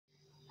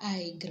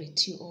I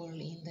greet you all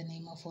in the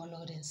name of our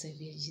Lord and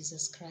Savior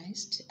Jesus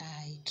Christ.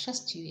 I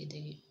trust you had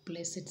a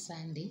blessed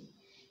Sunday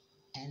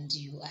and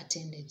you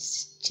attended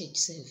church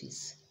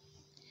service.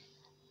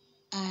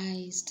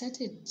 I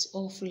started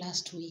off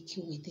last week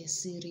with a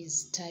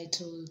series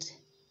titled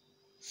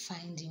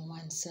Finding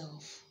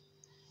Oneself.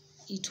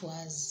 It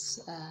was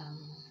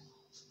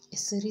a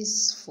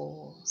series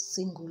for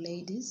single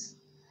ladies,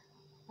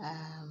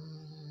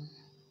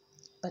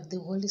 but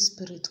the Holy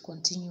Spirit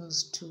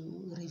continues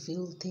to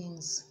reveal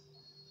things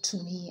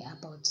to me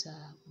about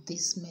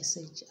this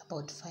message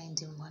about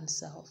finding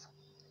oneself.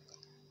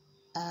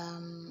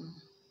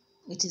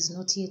 It is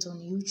not yet on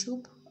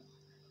YouTube.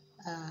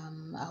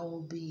 I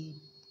will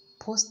be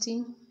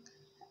posting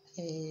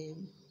a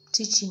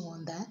teaching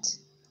on that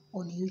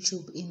on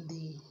YouTube in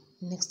the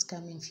next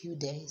coming few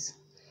days.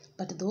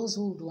 But those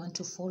who would want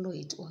to follow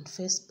it on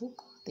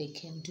Facebook, they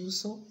can do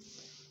so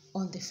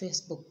on the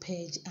Facebook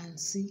page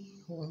Ancy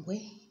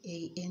Hungwe,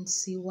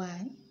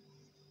 A-N-C-Y,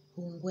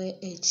 Hungwe,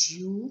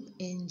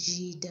 H-U-N-G-W-A.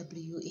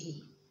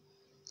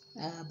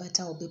 But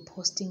I'll be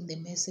posting the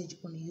message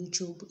on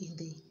YouTube in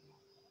the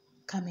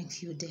coming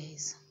few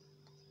days.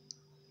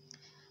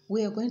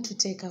 We are going to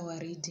take our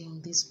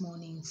reading this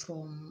morning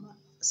from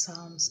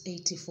Psalms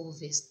 84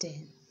 verse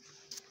 10.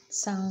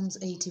 Psalms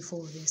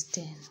 84 verse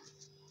 10.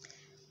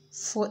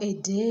 For a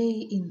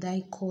day in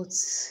thy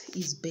courts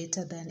is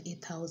better than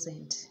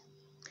 1,000.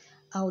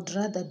 I would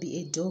rather be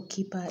a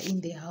doorkeeper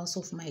in the house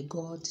of my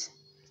God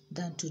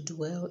than to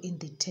dwell in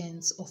the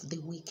tents of the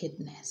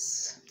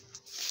wickedness.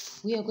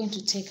 We are going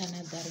to take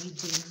another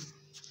reading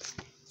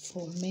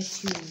from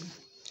Matthew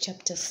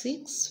chapter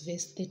 6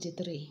 verse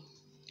 33.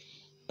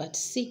 But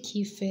seek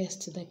ye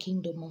first the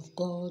kingdom of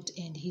God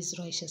and his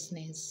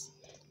righteousness,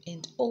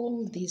 and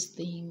all these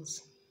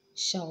things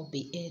shall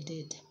be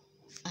added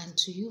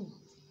unto you.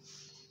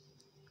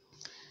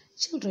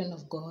 Children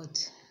of God,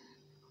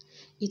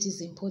 it is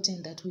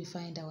important that we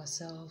find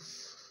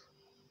ourselves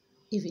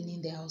even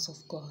in the house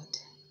of God.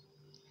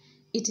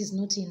 It is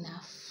not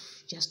enough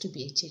just to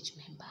be a church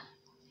member.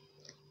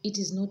 It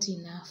is not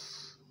enough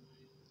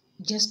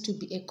just to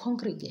be a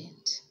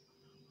congregant.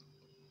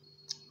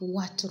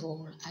 What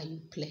role are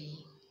you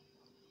playing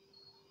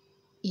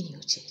in your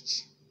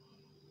church?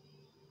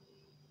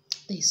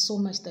 There is so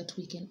much that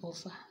we can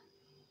offer.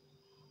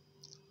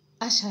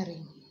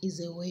 Ushering is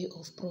a way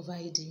of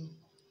providing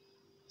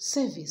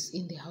service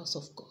in the house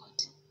of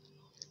God.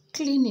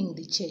 Cleaning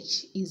the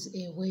church is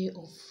a way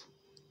of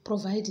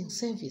providing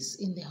service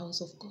in the house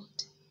of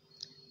God.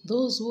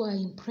 Those who are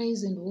in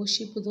praise and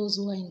worship, those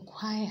who are in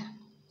choir,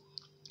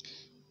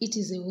 it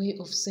is a way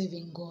of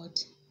serving God.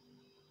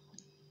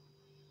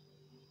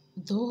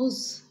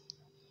 Those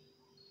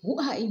who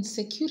are in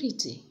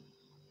security,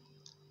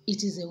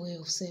 it is a way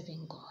of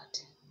serving God.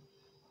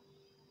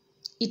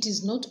 It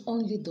is not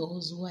only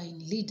those who are in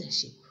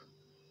leadership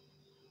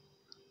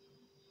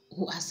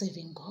who are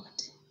serving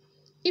God.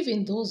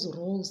 Even those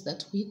roles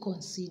that we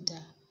consider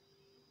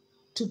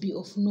to be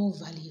of no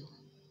value,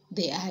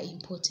 they are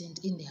important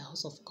in the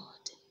house of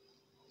God.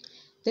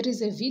 There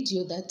is a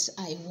video that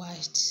I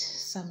watched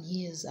some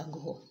years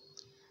ago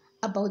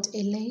about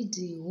a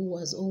lady who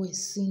was always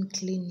seen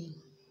cleaning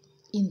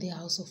in the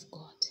house of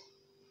God.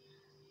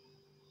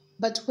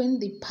 But when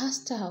the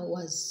pastor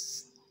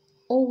was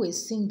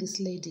always seeing this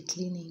lady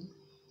cleaning,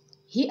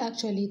 he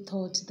actually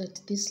thought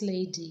that this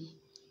lady,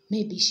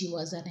 maybe she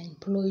was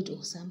unemployed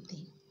or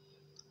something.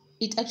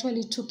 It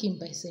actually took him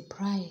by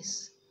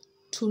surprise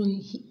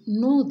to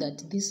know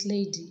that this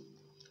lady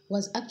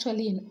was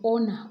actually an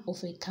owner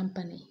of a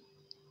company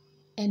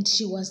and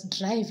she was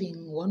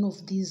driving one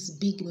of these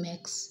big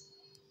Macs,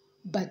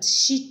 but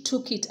she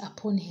took it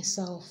upon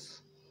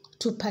herself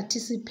to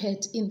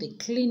participate in the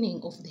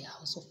cleaning of the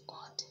house of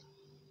God.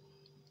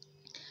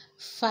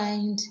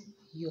 Find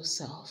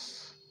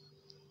yourself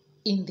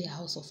in the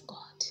house of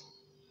God.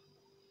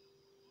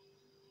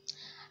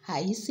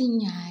 Haisi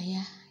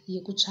nyaya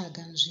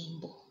yekutsvaga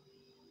nzvimbo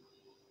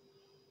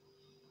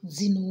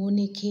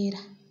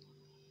dzinoonekera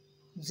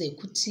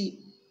dzekuti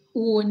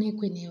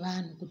uonekwe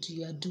nevanhu kuti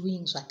you are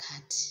doing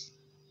zvakati.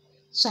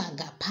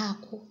 Tsvaga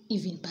pako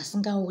even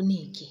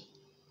pasingaoneke.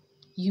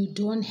 You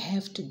don't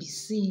have to be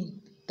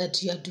seen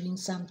that you are doing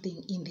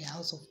something in the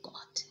house of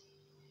God.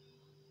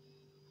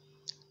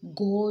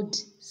 God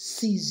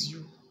sees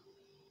you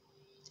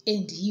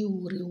and he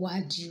will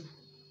reward you.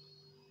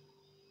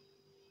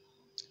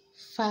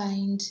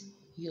 Find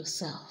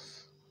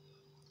yourself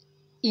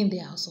in the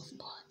house of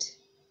God.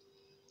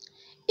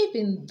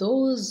 Even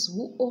those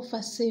who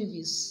offer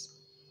service,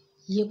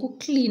 yeku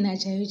cleaner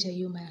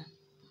chayo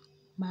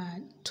ma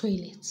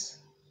toilets,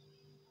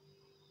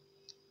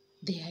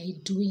 they are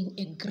doing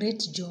a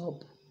great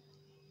job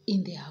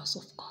in the house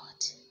of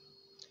God.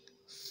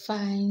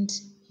 Find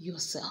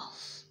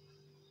yourself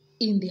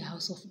in the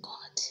house of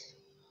God.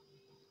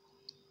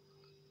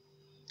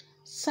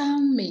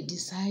 Some may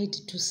decide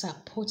to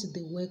support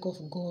the work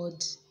of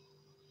God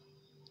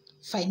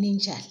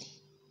financially,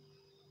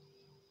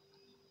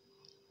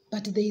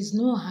 but there is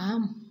no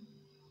harm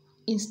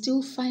in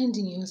still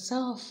finding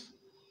yourself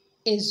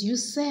as you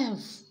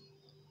serve,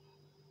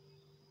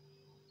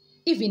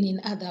 even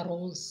in other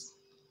roles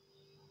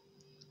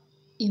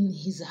in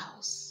His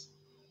house.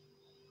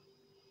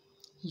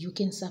 You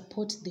can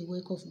support the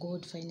work of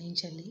God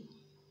financially,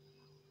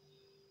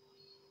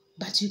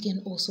 but you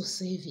can also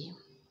serve Him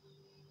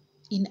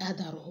in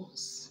other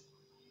roles.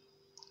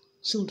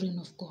 Children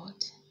of God,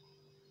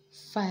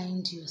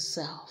 find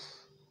yourself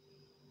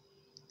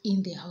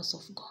in the house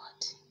of God.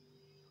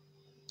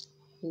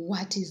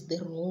 What is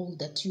the role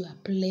that you are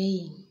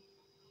playing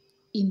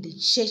in the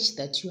church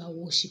that you are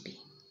worshiping?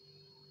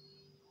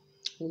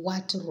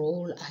 What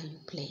role are you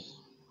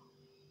playing?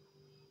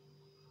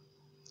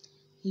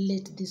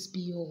 Let this be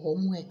your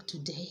homework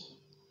today.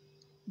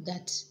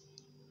 That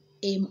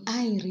am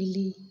I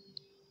really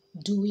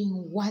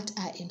doing what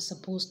I am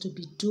supposed to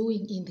be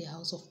doing in the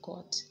house of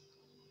God?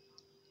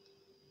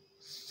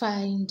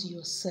 Find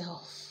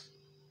yourself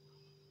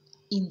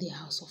in the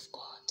house of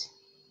God.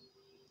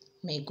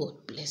 May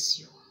God bless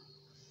you.